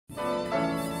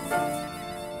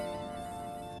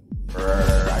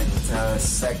Right,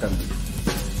 second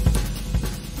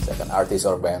artist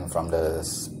or band from the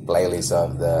playlist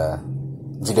of the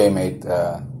GD made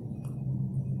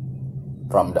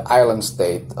from the island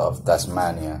state of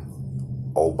Tasmania,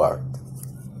 Hobart.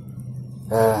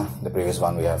 The previous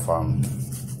one we have from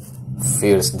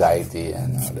Fierce Deity,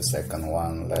 and the second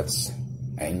one, let's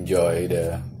enjoy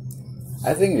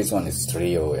I think this one is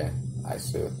trio. I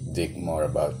should dig more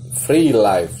about Free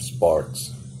Life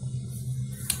Sports.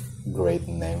 Great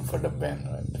name for the band,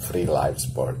 right? Free Life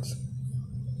Sports.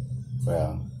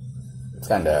 Well, it's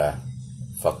kinda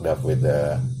fucked up with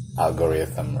the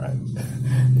algorithm, right?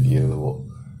 If you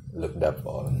looked up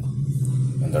on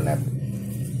internet.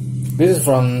 This is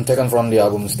taken from the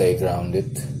album Stay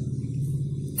Grounded.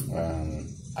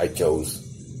 I chose.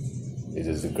 This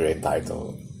is a great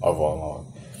title of all.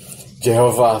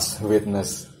 Jehovah's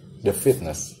Witness the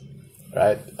Fitness.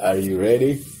 Right? Are you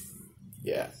ready?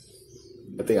 Yeah.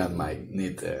 I think I might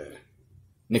need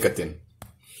nicotine.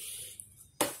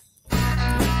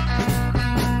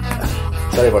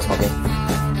 Sorry for smoking.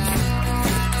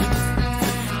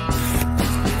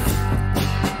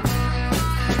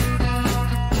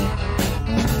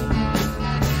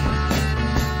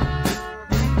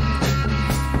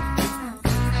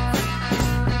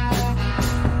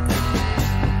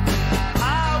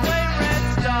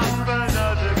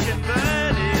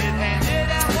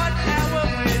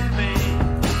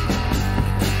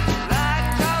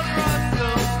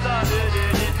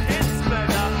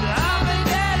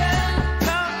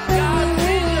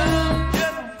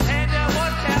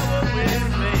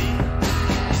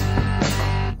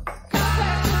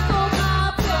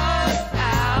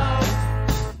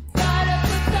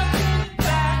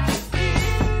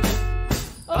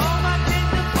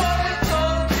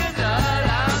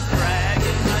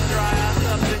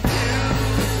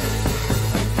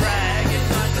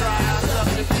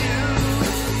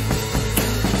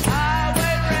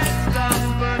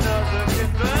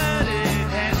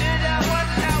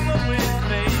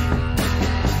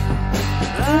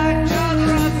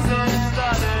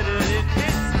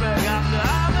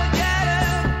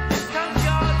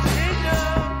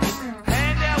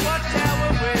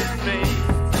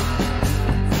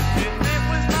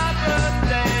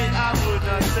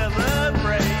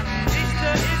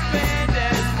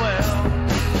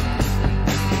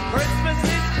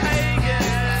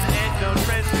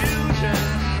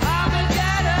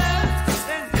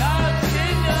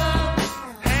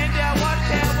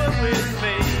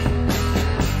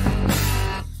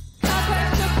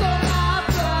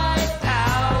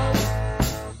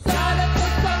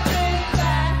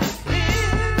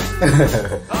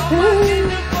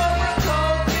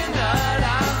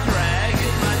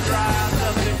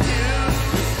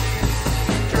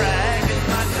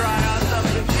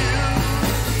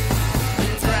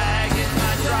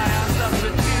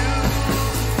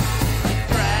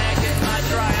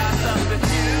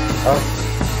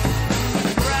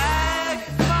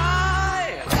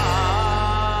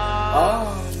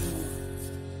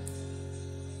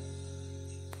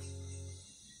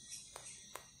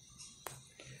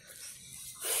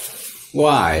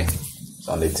 Why? It's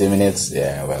only 2 minutes.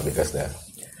 Yeah, well, because the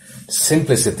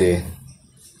simplicity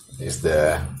is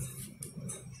the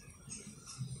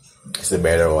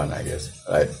better one, I guess,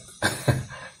 right?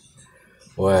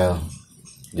 Well,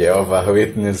 Jehovah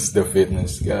Witness the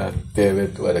Fitness. God damn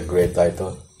it, what a great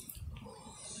title.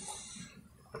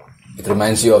 It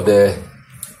reminds you of the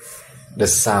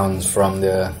sounds from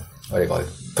the, what do you call it,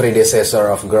 predecessor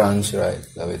of grunge, right?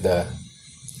 With the,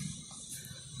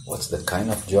 what's the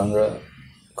kind of genre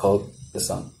called the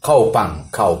song?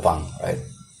 Cowpunk, right?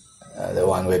 The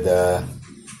one with the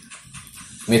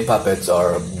meat puppets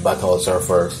or butthole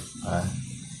surfers.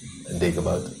 Dig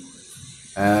about.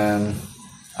 And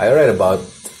I read about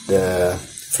the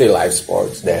Free Life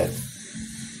Sports that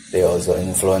they also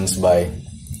influenced by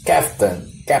Captain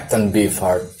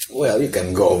Beefheart. Well, you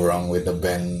can go wrong with a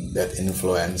band that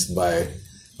influenced by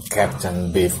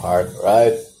Captain Beefheart,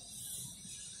 right?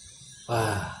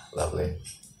 Ah, lovely.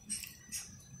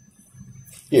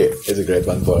 Yeah, it's a great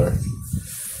one for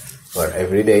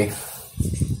everyday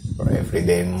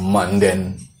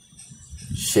mundane,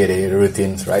 shitty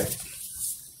routines, right?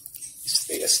 It's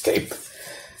the escape.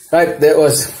 Right, that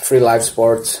was Free Life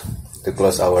Sports to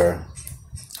close our.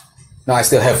 No, I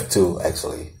still have two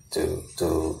actually. Two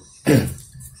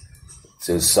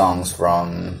songs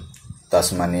from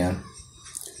Tasmania.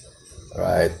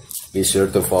 Right. Be sure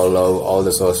to follow all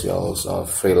the socials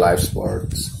of Free Life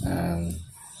Sports and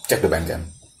check the Bandcamp.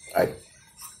 Right.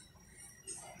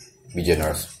 Be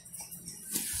generous.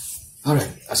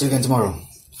 Alright, I'll see you again tomorrow.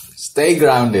 Stay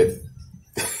grounded.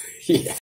 Yeah.